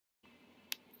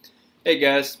Hey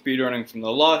guys, Speedrunning from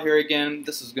the Law here again.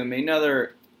 This is going to be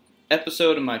another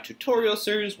episode of my tutorial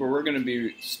series where we're going to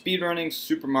be speedrunning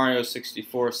Super Mario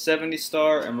 64 70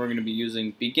 star, and we're going to be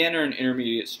using beginner and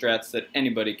intermediate strats that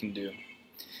anybody can do.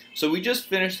 So we just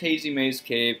finished Hazy Maze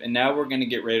Cave, and now we're going to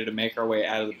get ready to make our way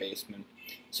out of the basement.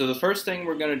 So the first thing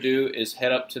we're going to do is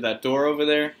head up to that door over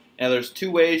there. Now there's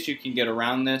two ways you can get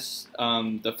around this.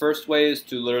 The first way is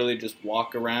to literally just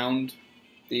walk around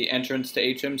the entrance to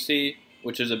HMC,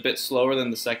 which is a bit slower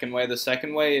than the second way. The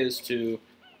second way is to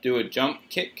do a jump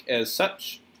kick as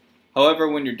such. However,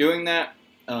 when you're doing that,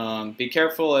 be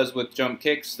careful, as with jump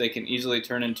kicks, they can easily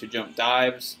turn into jump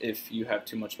dives if you have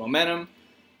too much momentum.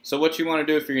 So what you want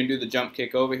to do if you're going to do the jump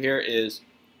kick over here is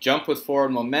jump with forward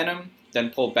momentum, then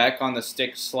pull back on the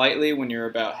stick slightly when you're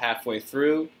about halfway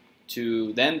through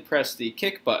to then press the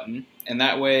kick button, and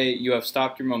that way you have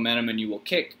stopped your momentum and you will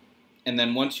kick. And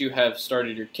then once you have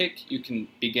started your kick, you can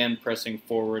begin pressing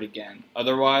forward again.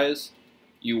 Otherwise,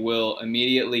 you will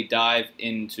immediately dive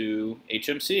into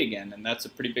HMC again, and that's a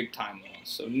pretty big time loss.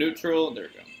 So neutral, there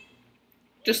we go.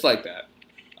 Just like that.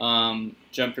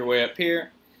 Jump your way up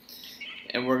here,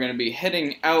 and we're going to be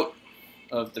heading out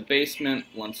of the basement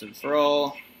once and for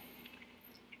all,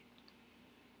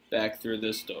 back through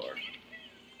this door.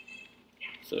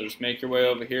 So just make your way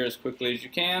over here as quickly as you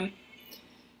can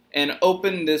and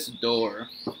open this door.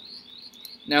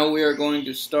 Now we are going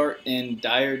to start in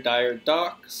Dire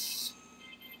Docks,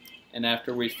 and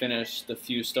after we finish the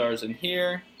few stars in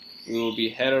here, we will be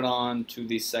headed on to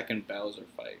the second Bowser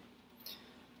fight.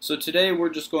 So today we're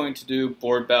just going to do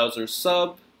Board Bowser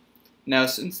sub. Now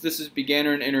since this is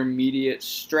beginner and intermediate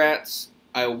strats,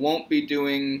 I won't be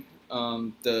doing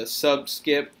the sub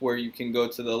skip where you can go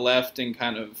to the left and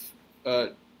kind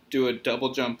of do a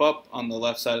double jump up on the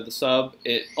left side of the sub.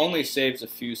 It only saves a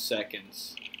few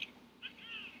seconds,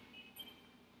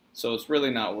 so it's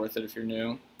really not worth it if you're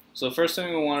new. So the first thing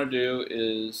we want to do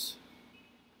is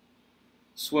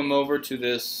swim over to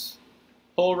this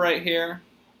hole right here.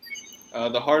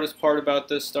 The hardest part about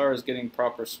this star is getting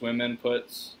proper swim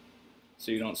inputs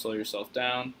so you don't slow yourself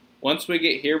down. Once we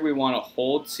get here, we want to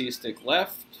hold C-stick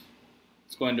left.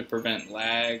 It's going to prevent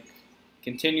lag.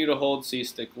 Continue to hold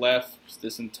C-stick left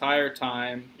this entire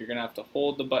time. You're going to have to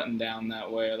hold the button down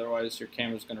that way, otherwise your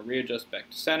camera's going to readjust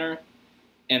back to center.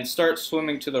 And start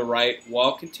swimming to the right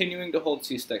while continuing to hold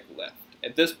C-stick left.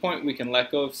 At this point we can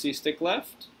let go of C-stick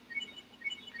left,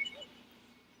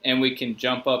 and we can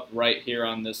jump up right here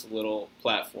on this little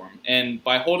platform. And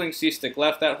by holding C-stick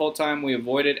left that whole time, we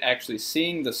avoided actually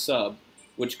seeing the sub,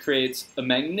 which creates a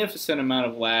magnificent amount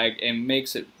of lag and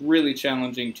makes it really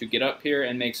challenging to get up here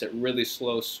and makes it really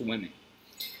slow swimming.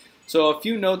 So a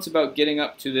few notes about getting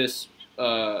up to this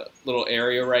little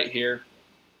area right here.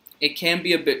 It can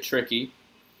be a bit tricky.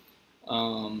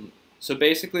 So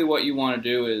basically what you want to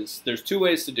do is, there's two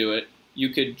ways to do it. You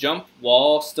could jump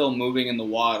while still moving in the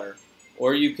water,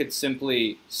 or you could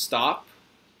simply stop,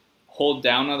 hold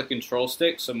down on the control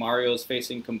stick so Mario is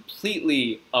facing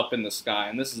completely up in the sky,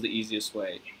 and this is the easiest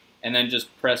way, and then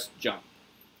just press jump.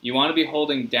 You want to be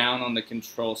holding down on the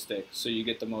control stick so you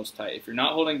get the most height. If you're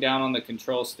not holding down on the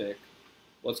control stick,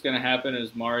 what's going to happen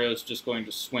is Mario's just going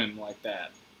to swim like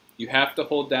that. You have to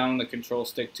hold down on the control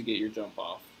stick to get your jump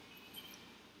off.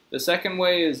 The second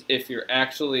way is if you're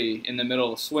actually in the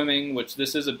middle of swimming, which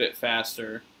this is a bit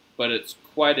faster, but it's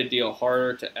quite a deal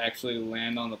harder to actually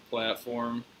land on the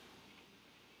platform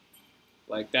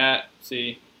like that.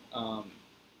 See,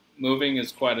 moving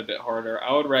is quite a bit harder.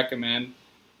 I would recommend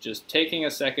just taking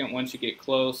a second once you get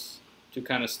close to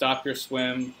kind of stop your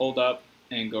swim, hold up,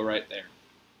 and go right there.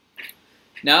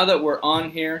 Now that we're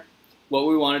on here, what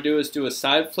we want to do is do a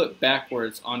side flip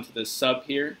backwards onto this sub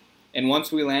here. And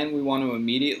once we land, we want to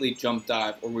immediately jump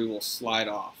dive or we will slide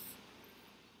off.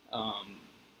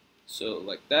 So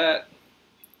like that,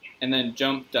 and then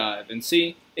jump dive. And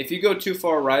see, if you go too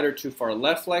far right or too far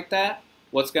left like that,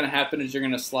 what's going to happen is you're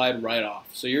going to slide right off.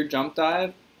 So your jump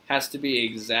dive has to be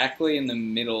exactly in the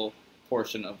middle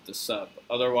portion of the sub.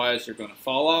 Otherwise, you're going to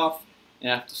fall off and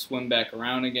have to swim back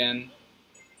around again.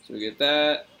 So we get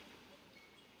that.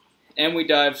 And we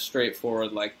dive straight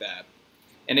forward like that.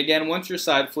 And again, once your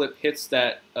side flip hits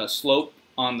that slope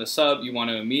on the sub, you want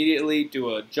to immediately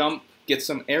do a jump, get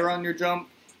some air on your jump,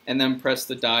 and then press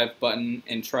the dive button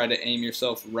and try to aim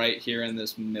yourself right here in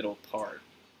this middle part.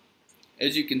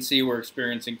 As you can see, we're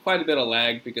experiencing quite a bit of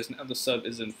lag because now the sub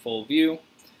is in full view.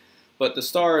 But the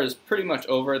star is pretty much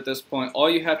over at this point. All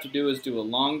you have to do is do a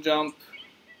long jump,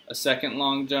 a second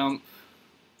long jump,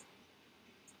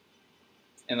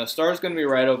 and the star is going to be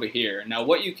right over here. Now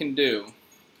what you can do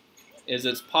is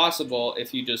it's possible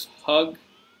if you just hug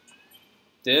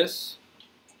this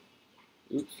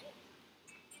Oops.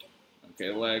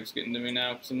 Okay, lag's getting to me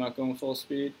now because I'm not going full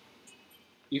speed.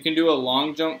 You can do a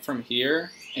long jump from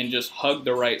here and just hug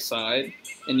the right side,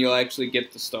 and you'll actually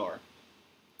get the star.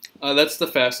 That's the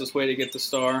fastest way to get the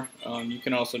star. You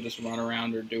can also just run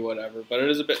around or do whatever, but it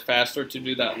is a bit faster to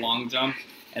do that long jump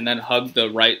and then hug the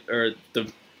right or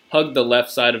hug the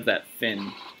left side of that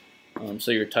fin,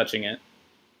 so you're touching it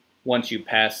once you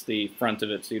pass the front of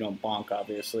it, so you don't bonk,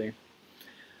 obviously.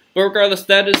 But regardless,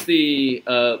 that is the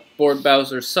Board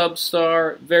Bowser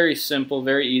Substar. Very simple,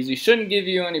 very easy. Shouldn't give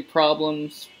you any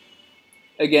problems.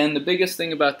 Again, the biggest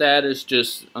thing about that is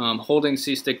just holding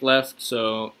C-stick left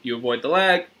so you avoid the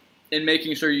lag, and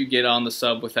making sure you get on the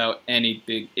sub without any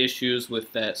big issues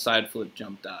with that side flip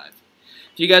jump dive.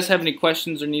 If you guys have any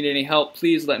questions or need any help,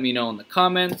 please let me know in the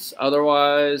comments.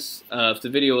 Otherwise, if the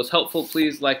video was helpful,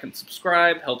 please like and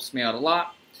subscribe. Helps me out a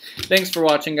lot. Thanks for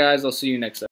watching, guys. I'll see you next time.